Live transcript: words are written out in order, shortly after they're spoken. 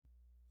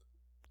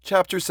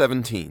Chapter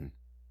 17.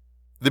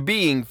 The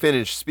being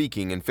finished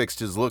speaking and fixed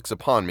his looks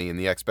upon me in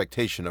the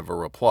expectation of a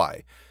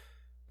reply.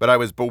 But I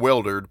was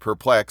bewildered,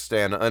 perplexed,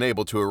 and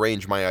unable to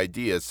arrange my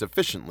ideas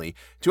sufficiently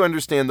to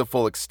understand the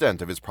full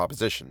extent of his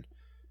proposition.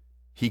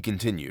 He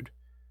continued,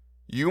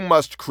 "You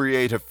must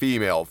create a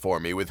female for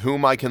me with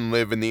whom I can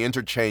live in the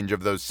interchange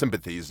of those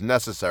sympathies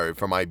necessary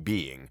for my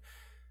being.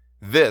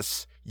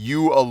 This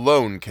you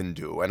alone can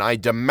do, and I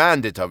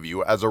demand it of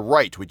you as a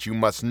right which you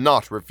must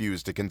not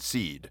refuse to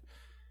concede."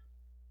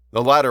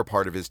 The latter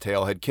part of his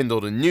tale had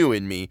kindled anew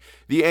in me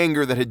the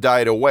anger that had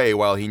died away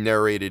while he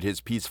narrated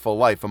his peaceful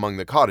life among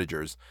the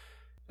cottagers,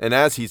 and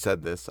as he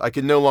said this, I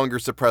could no longer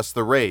suppress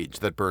the rage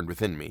that burned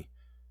within me.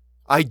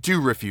 "I do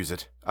refuse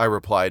it," I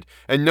replied,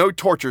 "and no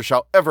torture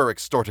shall ever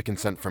extort a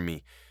consent from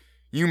me.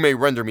 You may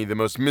render me the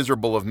most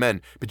miserable of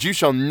men, but you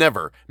shall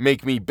never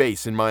make me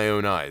base in my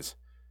own eyes.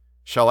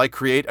 Shall I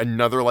create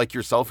another like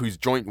yourself whose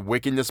joint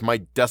wickedness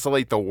might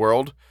desolate the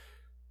world?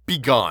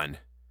 Begone!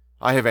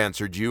 I have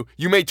answered you.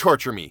 You may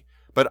torture me,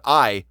 but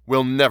I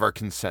will never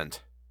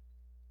consent."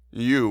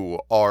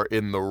 "You are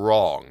in the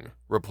wrong,"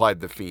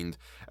 replied the fiend,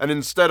 "and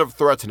instead of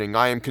threatening,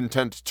 I am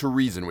content to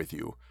reason with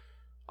you.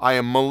 I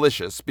am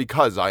malicious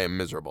because I am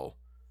miserable.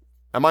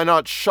 Am I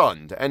not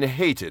shunned and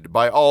hated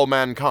by all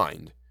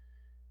mankind?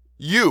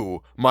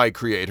 You, my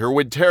creator,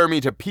 would tear me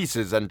to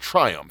pieces and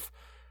triumph.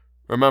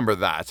 Remember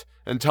that,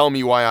 and tell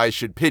me why I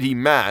should pity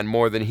man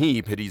more than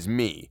he pities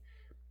me.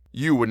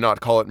 You would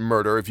not call it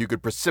murder if you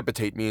could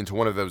precipitate me into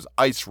one of those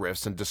ice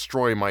rifts and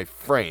destroy my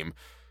frame,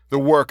 the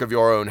work of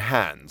your own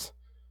hands.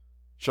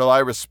 Shall I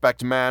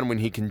respect man when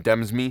he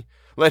condemns me?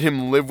 Let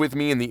him live with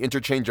me in the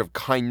interchange of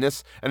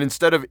kindness, and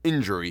instead of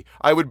injury,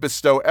 I would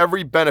bestow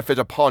every benefit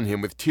upon him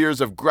with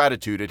tears of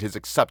gratitude at his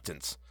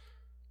acceptance.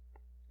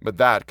 But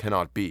that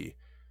cannot be.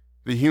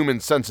 The human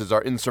senses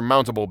are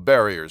insurmountable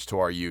barriers to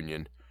our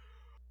union.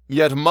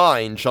 Yet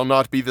mine shall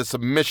not be the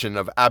submission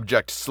of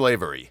abject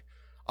slavery.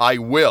 I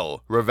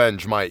will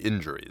revenge my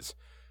injuries.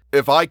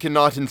 If I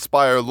cannot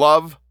inspire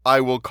love,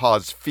 I will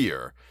cause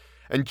fear,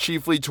 and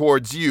chiefly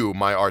towards you,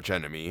 my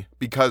archenemy,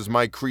 because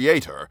my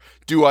creator,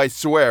 do I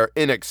swear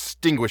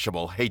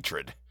inextinguishable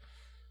hatred.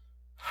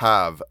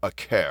 Have a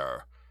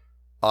care.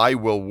 I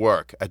will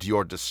work at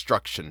your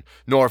destruction,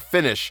 nor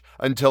finish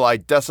until I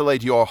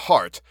desolate your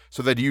heart,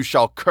 so that you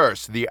shall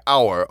curse the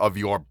hour of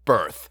your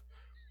birth."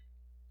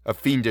 A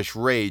fiendish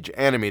rage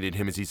animated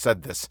him as he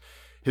said this.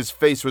 His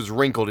face was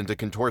wrinkled into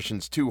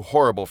contortions too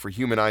horrible for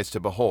human eyes to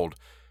behold,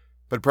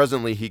 but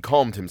presently he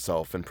calmed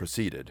himself and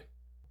proceeded.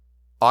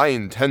 "I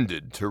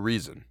intended to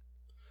reason.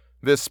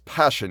 This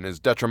passion is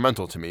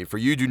detrimental to me, for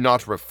you do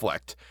not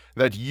reflect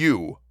that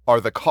you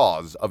are the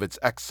cause of its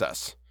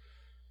excess.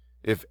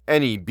 If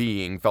any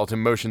being felt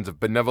emotions of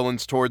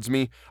benevolence towards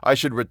me, I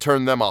should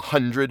return them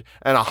 100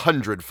 and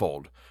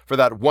 100-fold. For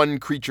that one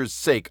creature's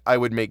sake I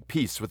would make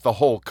peace with the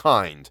whole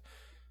kind.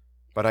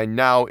 But I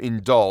now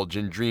indulge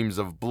in dreams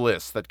of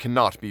bliss that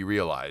cannot be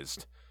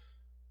realized.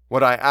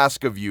 What I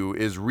ask of you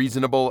is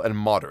reasonable and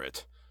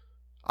moderate.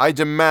 I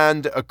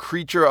demand a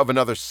creature of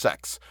another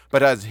sex,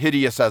 but as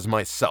hideous as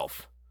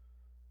myself.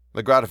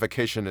 The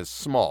gratification is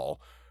small,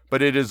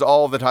 but it is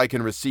all that I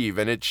can receive,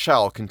 and it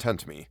shall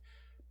content me.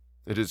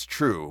 It is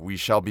true, we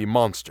shall be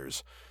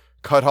monsters,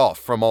 cut off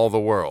from all the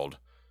world,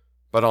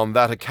 but on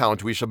that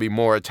account we shall be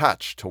more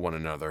attached to one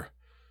another.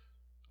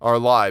 Our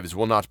lives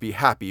will not be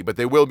happy, but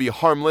they will be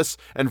harmless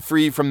and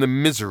free from the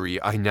misery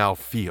I now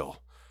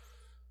feel.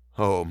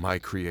 Oh, my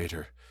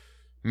Creator,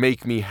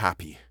 make me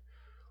happy.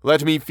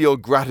 Let me feel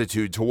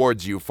gratitude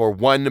towards you for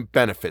one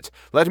benefit.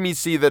 Let me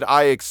see that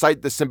I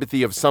excite the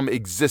sympathy of some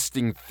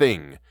existing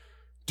thing.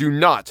 Do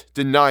not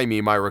deny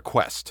me my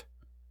request."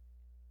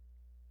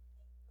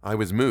 I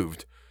was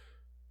moved.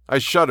 I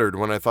shuddered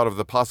when I thought of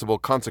the possible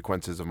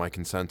consequences of my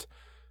consent,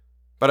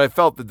 but I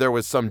felt that there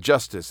was some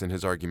justice in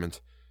his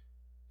argument.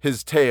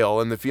 His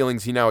tale and the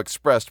feelings he now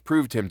expressed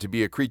proved him to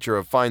be a creature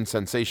of fine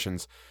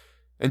sensations,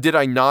 and did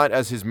I not,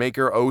 as his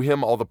maker, owe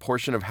him all the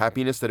portion of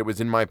happiness that it was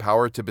in my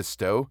power to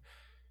bestow?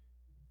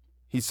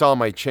 He saw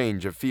my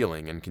change of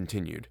feeling and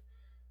continued,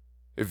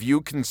 "If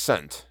you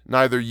consent,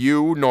 neither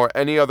you nor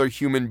any other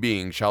human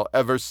being shall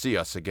ever see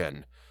us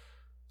again.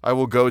 I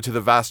will go to the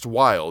vast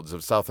wilds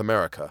of South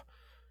America.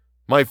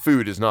 My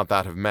food is not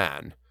that of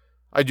man.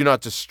 I do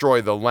not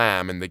destroy the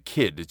lamb and the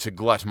kid to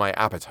glut my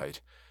appetite.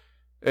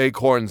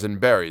 Acorns and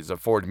berries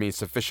afford me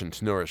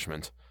sufficient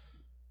nourishment.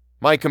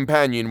 My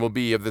companion will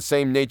be of the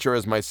same nature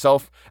as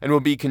myself, and will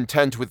be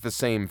content with the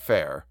same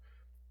fare.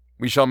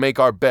 We shall make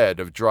our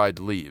bed of dried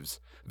leaves.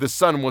 The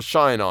sun will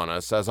shine on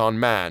us as on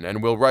man,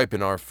 and will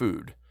ripen our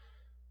food.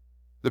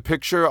 The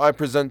picture I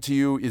present to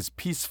you is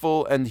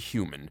peaceful and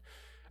human,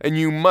 and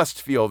you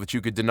must feel that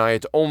you could deny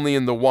it only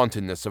in the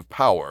wantonness of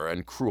power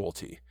and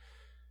cruelty.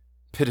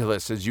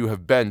 Pitiless as you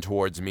have been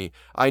towards me,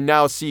 I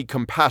now see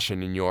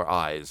compassion in your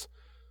eyes.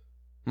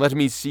 Let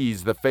me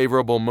seize the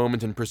favorable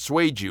moment and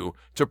persuade you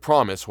to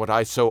promise what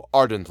I so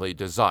ardently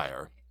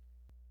desire."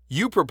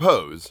 "You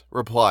propose,"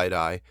 replied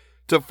I,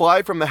 to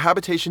fly from the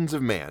habitations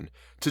of man,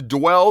 to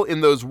dwell in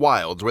those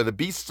wilds where the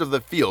beasts of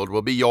the field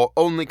will be your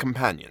only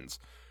companions.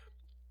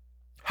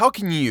 How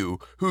can you,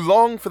 who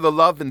long for the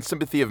love and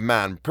sympathy of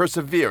man,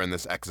 persevere in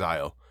this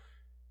exile?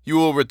 You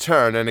will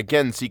return and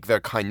again seek their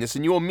kindness,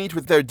 and you will meet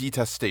with their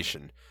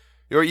detestation.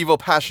 Your evil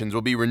passions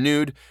will be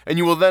renewed, and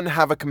you will then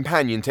have a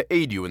companion to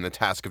aid you in the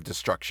task of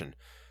destruction.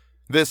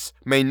 This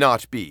may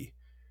not be.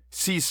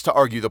 Cease to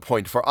argue the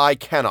point, for I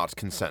cannot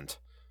consent.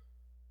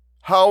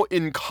 How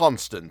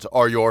inconstant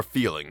are your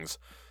feelings!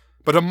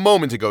 But a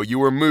moment ago you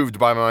were moved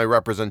by my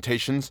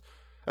representations,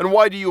 and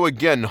why do you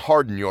again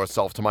harden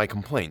yourself to my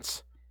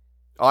complaints?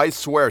 I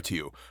swear to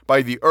you,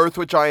 by the earth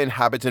which I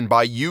inhabit and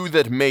by you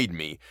that made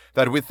me,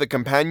 that with the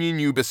companion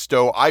you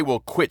bestow I will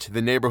quit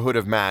the neighborhood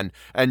of man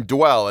and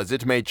dwell as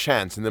it may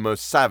chance in the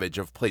most savage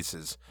of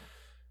places.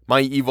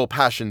 My evil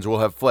passions will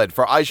have fled,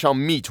 for I shall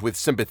meet with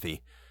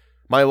sympathy.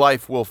 My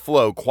life will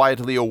flow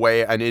quietly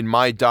away, and in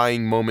my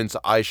dying moments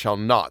I shall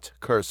not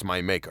curse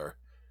my Maker.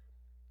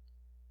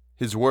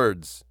 His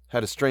words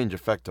had a strange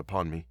effect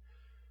upon me.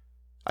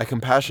 I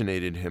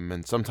compassionated him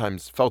and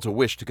sometimes felt a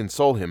wish to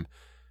console him.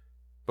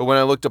 But when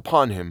I looked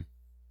upon him,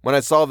 when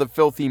I saw the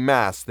filthy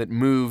mass that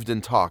moved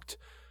and talked,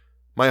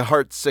 my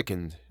heart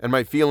sickened, and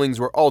my feelings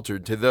were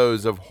altered to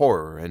those of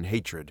horror and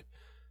hatred.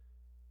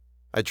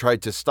 I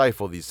tried to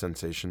stifle these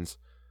sensations.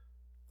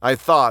 I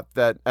thought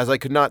that, as I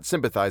could not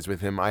sympathize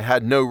with him, I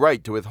had no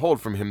right to withhold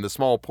from him the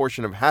small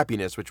portion of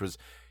happiness which was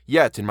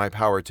yet in my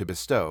power to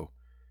bestow.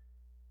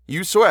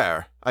 You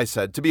swear, I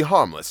said, to be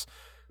harmless,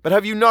 but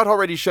have you not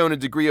already shown a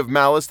degree of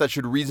malice that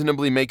should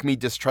reasonably make me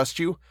distrust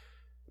you?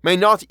 May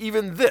not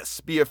even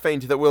this be a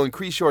feint that will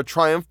increase your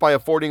triumph by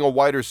affording a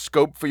wider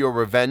scope for your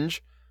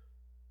revenge?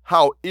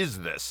 How is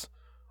this?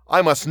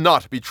 I must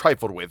not be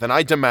trifled with, and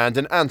I demand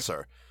an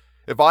answer.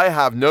 If I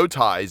have no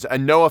ties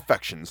and no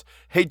affections,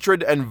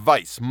 hatred and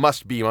vice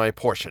must be my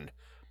portion.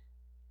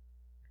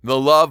 The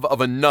love of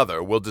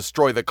another will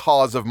destroy the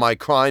cause of my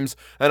crimes,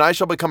 and I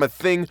shall become a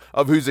thing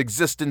of whose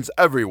existence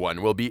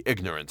everyone will be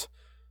ignorant.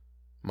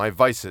 My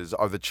vices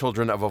are the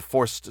children of a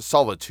forced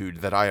solitude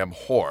that I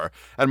abhor,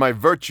 and my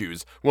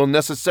virtues will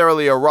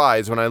necessarily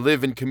arise when I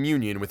live in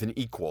communion with an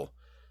equal.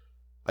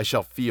 I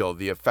shall feel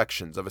the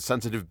affections of a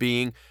sensitive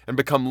being and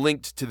become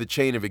linked to the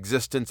chain of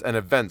existence and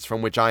events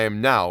from which I am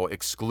now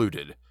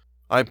excluded.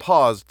 I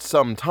paused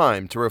some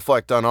time to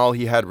reflect on all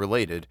he had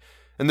related,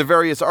 and the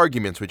various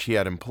arguments which he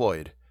had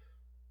employed.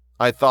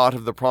 I thought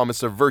of the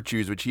promise of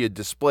virtues which he had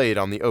displayed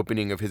on the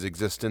opening of his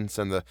existence,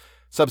 and the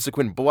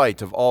subsequent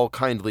blight of all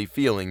kindly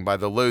feeling by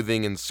the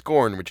loathing and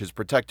scorn which his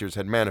protectors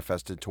had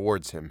manifested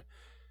towards him.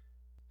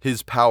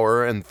 His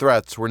power and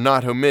threats were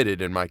not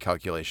omitted in my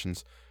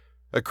calculations.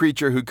 A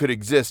creature who could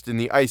exist in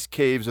the ice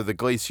caves of the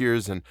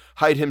glaciers and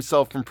hide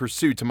himself from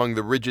pursuit among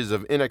the ridges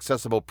of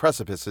inaccessible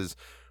precipices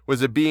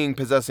was a being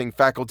possessing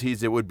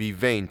faculties it would be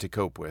vain to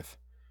cope with.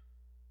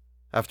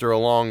 After a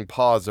long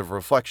pause of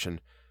reflection,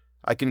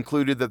 I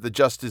concluded that the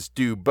justice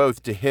due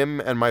both to him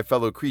and my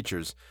fellow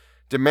creatures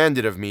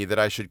demanded of me that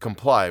I should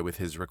comply with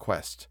his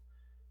request.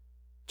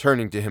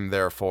 Turning to him,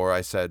 therefore, I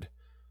said,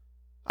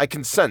 I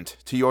consent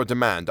to your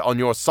demand on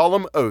your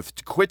solemn oath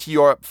to quit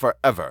Europe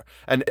forever,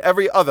 and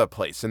every other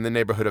place in the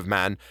neighborhood of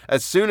man,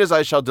 as soon as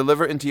I shall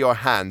deliver into your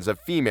hands a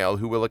female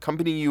who will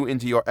accompany you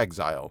into your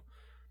exile.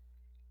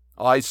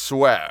 I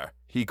swear,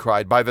 he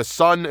cried, by the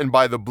sun and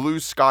by the blue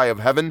sky of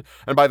heaven,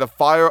 and by the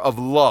fire of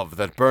love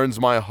that burns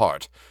my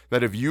heart,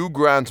 that if you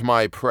grant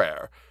my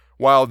prayer,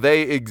 while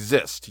they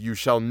exist, you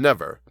shall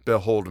never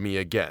behold me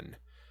again.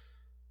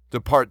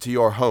 Depart to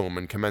your home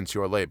and commence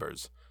your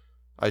labors.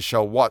 I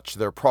shall watch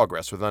their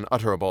progress with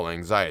unutterable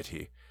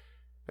anxiety,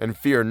 and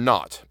fear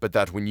not but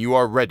that when you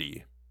are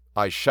ready,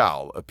 I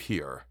shall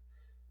appear.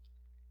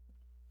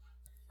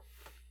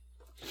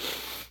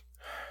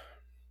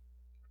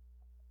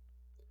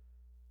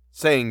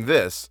 Saying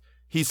this,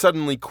 he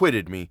suddenly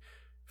quitted me,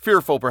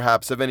 fearful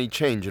perhaps of any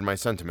change in my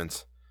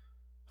sentiments.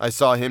 I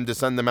saw him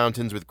descend the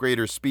mountains with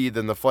greater speed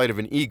than the flight of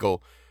an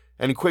eagle,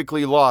 and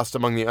quickly lost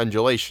among the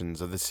undulations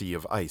of the sea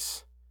of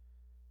ice.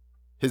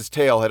 His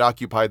tale had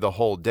occupied the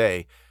whole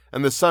day,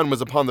 and the sun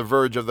was upon the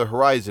verge of the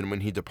horizon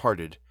when he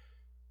departed.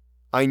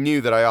 I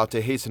knew that I ought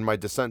to hasten my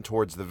descent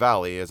towards the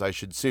valley, as I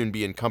should soon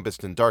be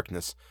encompassed in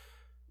darkness,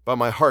 but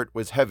my heart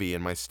was heavy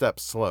and my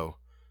steps slow.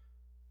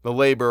 The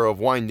labor of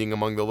winding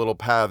among the little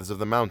paths of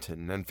the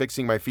mountain, and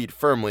fixing my feet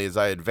firmly as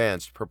I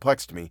advanced,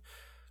 perplexed me,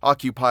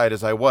 occupied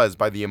as I was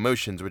by the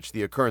emotions which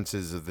the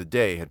occurrences of the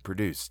day had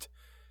produced.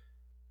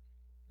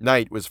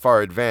 Night was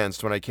far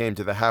advanced when I came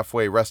to the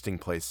halfway resting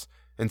place,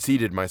 and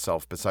seated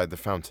myself beside the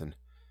fountain.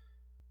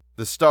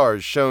 The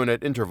stars shone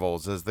at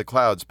intervals as the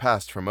clouds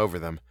passed from over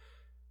them.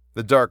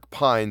 The dark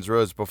pines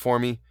rose before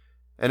me,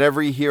 and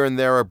every here and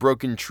there a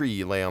broken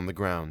tree lay on the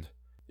ground.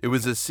 It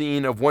was a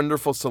scene of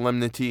wonderful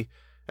solemnity,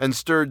 and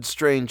stirred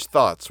strange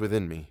thoughts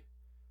within me.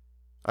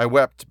 I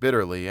wept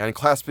bitterly, and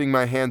clasping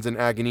my hands in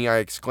agony, I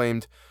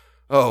exclaimed,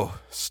 "Oh,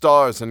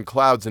 stars and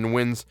clouds and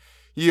winds,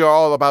 ye are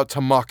all about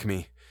to mock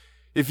me.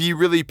 If ye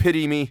really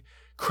pity me,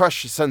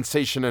 crush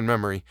sensation and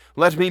memory.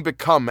 Let me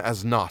become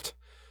as naught.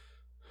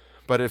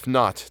 But if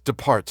not,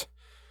 depart.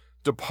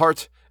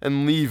 Depart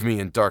and leave me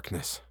in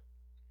darkness.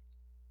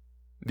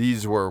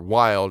 These were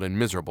wild and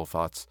miserable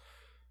thoughts,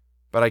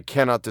 but I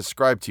cannot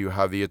describe to you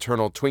how the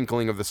eternal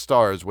twinkling of the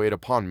stars weighed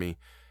upon me,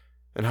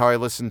 and how I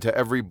listened to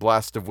every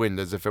blast of wind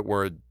as if it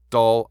were a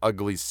dull,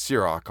 ugly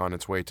siroc on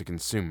its way to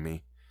consume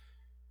me.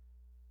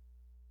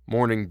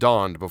 Morning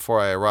dawned before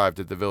I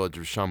arrived at the village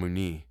of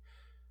Chamonix.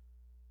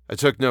 I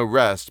took no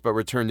rest, but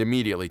returned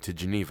immediately to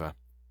Geneva.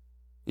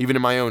 Even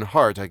in my own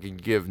heart I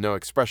could give no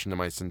expression to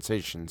my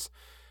sensations.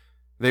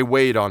 They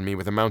weighed on me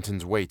with a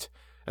mountain's weight,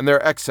 and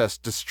their excess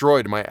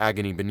destroyed my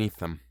agony beneath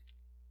them.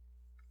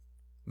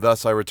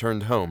 Thus I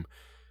returned home,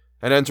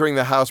 and entering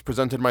the house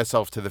presented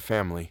myself to the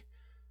family.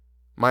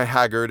 My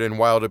haggard and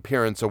wild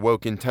appearance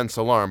awoke intense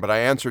alarm, but I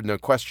answered no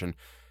question.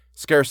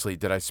 Scarcely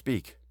did I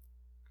speak.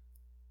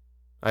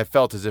 I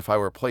felt as if I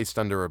were placed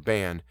under a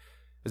ban,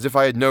 as if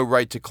I had no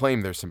right to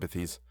claim their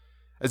sympathies,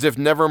 as if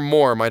never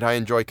more might I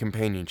enjoy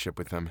companionship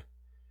with them.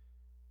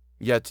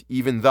 Yet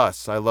even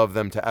thus I loved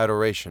them to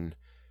adoration,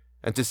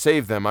 and to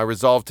save them I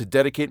resolved to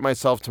dedicate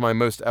myself to my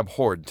most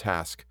abhorred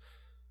task.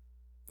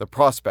 The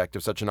prospect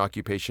of such an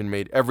occupation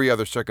made every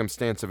other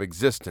circumstance of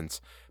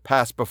existence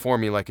pass before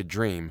me like a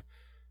dream,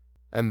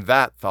 and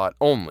that thought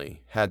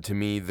only had to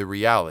me the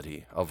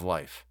reality of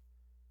life.